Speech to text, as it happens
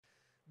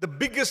The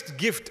biggest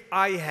gift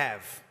I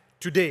have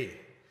today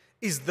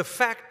is the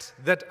fact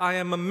that I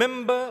am a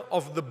member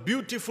of the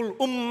beautiful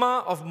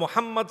ummah of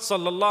Muhammad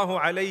sallallahu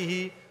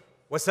alayhi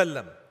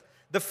wasallam.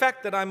 The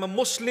fact that I'm a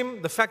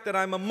Muslim, the fact that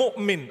I'm a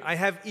mu'min, I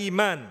have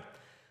iman.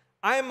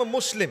 I am a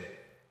Muslim.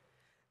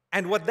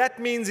 And what that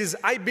means is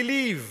I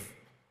believe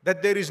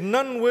that there is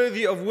none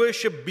worthy of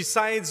worship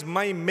besides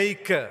my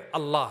Maker,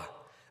 Allah.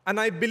 And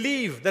I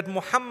believe that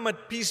Muhammad,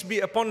 peace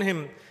be upon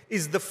him,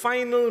 is the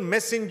final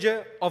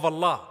messenger of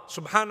Allah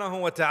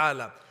subhanahu wa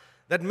ta'ala.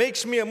 That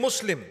makes me a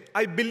Muslim.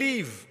 I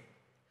believe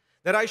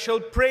that I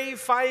shall pray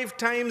 5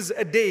 times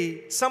a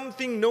day,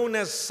 something known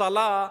as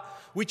salah,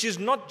 which is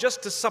not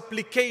just a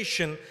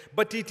supplication,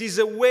 but it is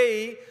a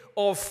way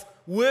of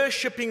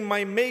worshipping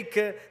my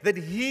Maker that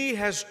He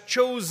has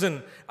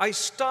chosen. I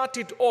start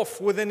it off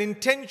with an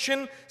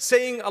intention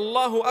saying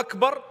Allahu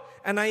Akbar,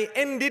 and I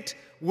end it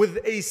with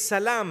a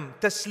salam,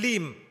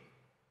 taslim.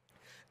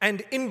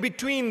 And in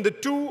between the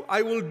two,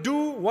 I will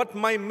do what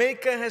my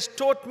Maker has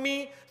taught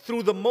me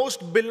through the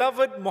most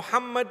beloved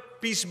Muhammad,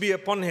 peace be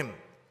upon him.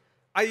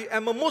 I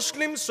am a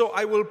Muslim, so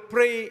I will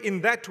pray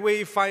in that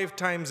way 5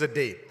 times a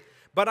day.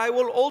 But I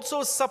will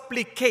also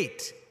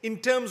supplicate in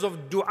terms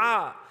of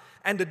dua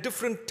and a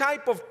different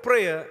type of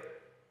prayer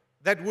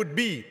that would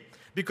be.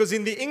 Because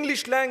in the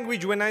English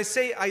language, when I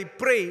say I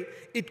pray,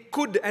 it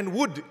could and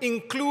would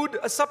include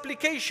a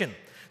supplication.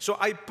 So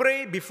I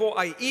pray before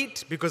I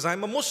eat because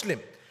I'm a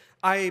Muslim.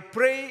 I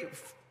pray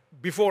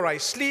before I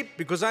sleep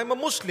because I'm a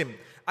Muslim.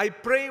 I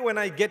pray when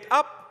I get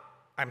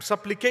up, I'm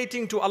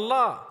supplicating to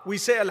Allah. We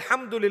say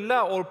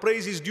Alhamdulillah, all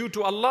praise is due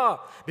to Allah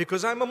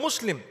because I'm a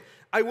Muslim.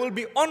 I will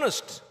be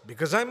honest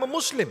because I'm a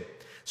Muslim.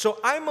 So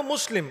I'm a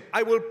Muslim.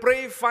 I will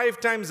pray 5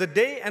 times a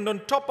day, and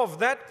on top of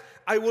that,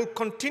 I will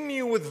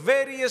continue with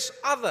various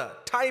other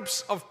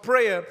types of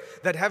prayer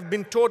that have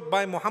been taught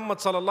by Muhammad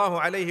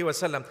sallallahu alaihi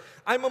wasallam.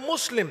 I'm a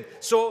Muslim,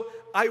 so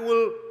I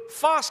will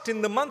fast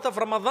in the month of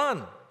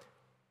Ramadan.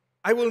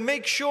 I will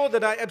make sure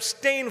that I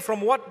abstain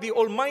from what the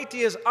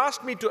Almighty has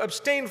asked me to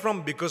abstain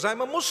from because I'm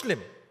a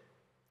Muslim.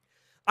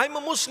 I'm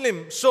a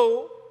Muslim,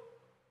 so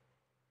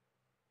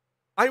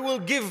I will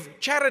give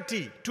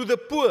charity to the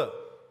poor.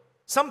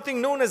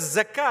 Something known as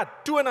zakat,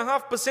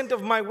 2.5%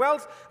 of my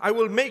wealth, I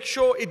will make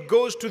sure it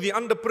goes to the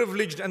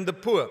underprivileged and the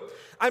poor.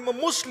 I'm a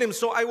Muslim,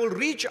 so I will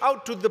reach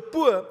out to the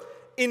poor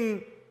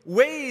in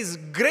ways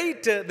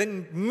greater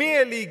than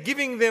merely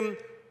giving them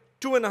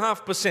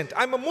 2.5%.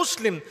 I'm a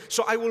Muslim,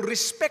 so I will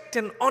respect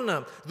and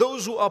honor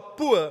those who are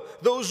poor,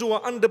 those who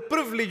are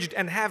underprivileged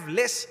and have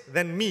less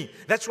than me.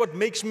 That's what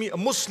makes me a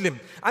Muslim.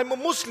 I'm a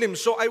Muslim,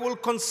 so I will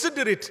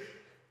consider it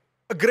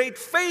a great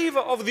favor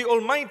of the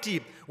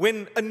Almighty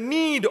when a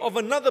need of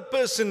another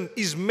person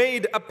is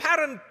made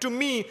apparent to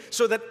me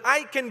so that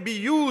I can be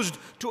used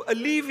to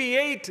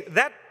alleviate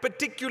that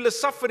particular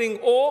suffering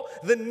or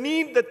the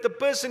need that the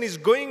person is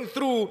going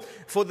through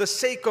for the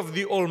sake of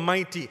the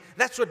Almighty.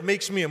 That's what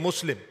makes me a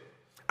Muslim.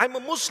 I'm a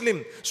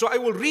Muslim, so I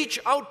will reach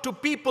out to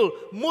people,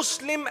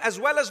 Muslim as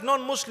well as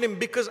non-Muslim,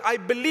 because I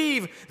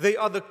believe they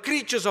are the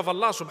creatures of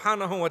Allah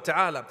subhanahu wa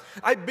ta'ala.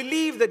 I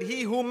believe that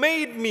He who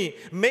made me,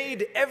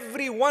 made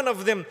every one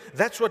of them.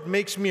 That's what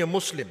makes me a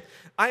Muslim.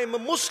 I am a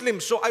Muslim,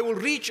 so I will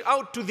reach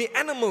out to the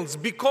animals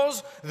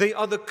because they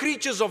are the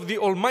creatures of the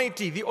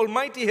Almighty. The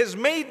Almighty has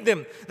made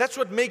them. That's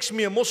what makes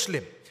me a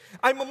Muslim.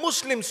 I'm a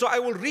Muslim, so I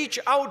will reach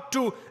out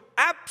to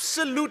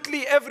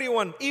absolutely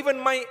everyone, even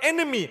my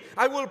enemy.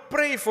 I will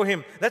pray for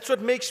him. That's what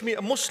makes me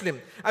a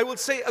Muslim. I will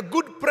say a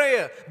good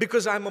prayer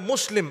because I'm a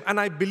Muslim and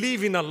I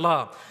believe in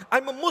Allah.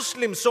 I'm a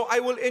Muslim, so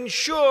I will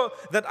ensure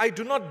that I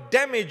do not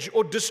damage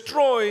or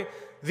destroy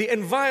the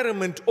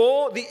environment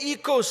or the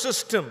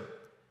ecosystem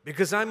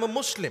because I'm a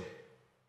Muslim.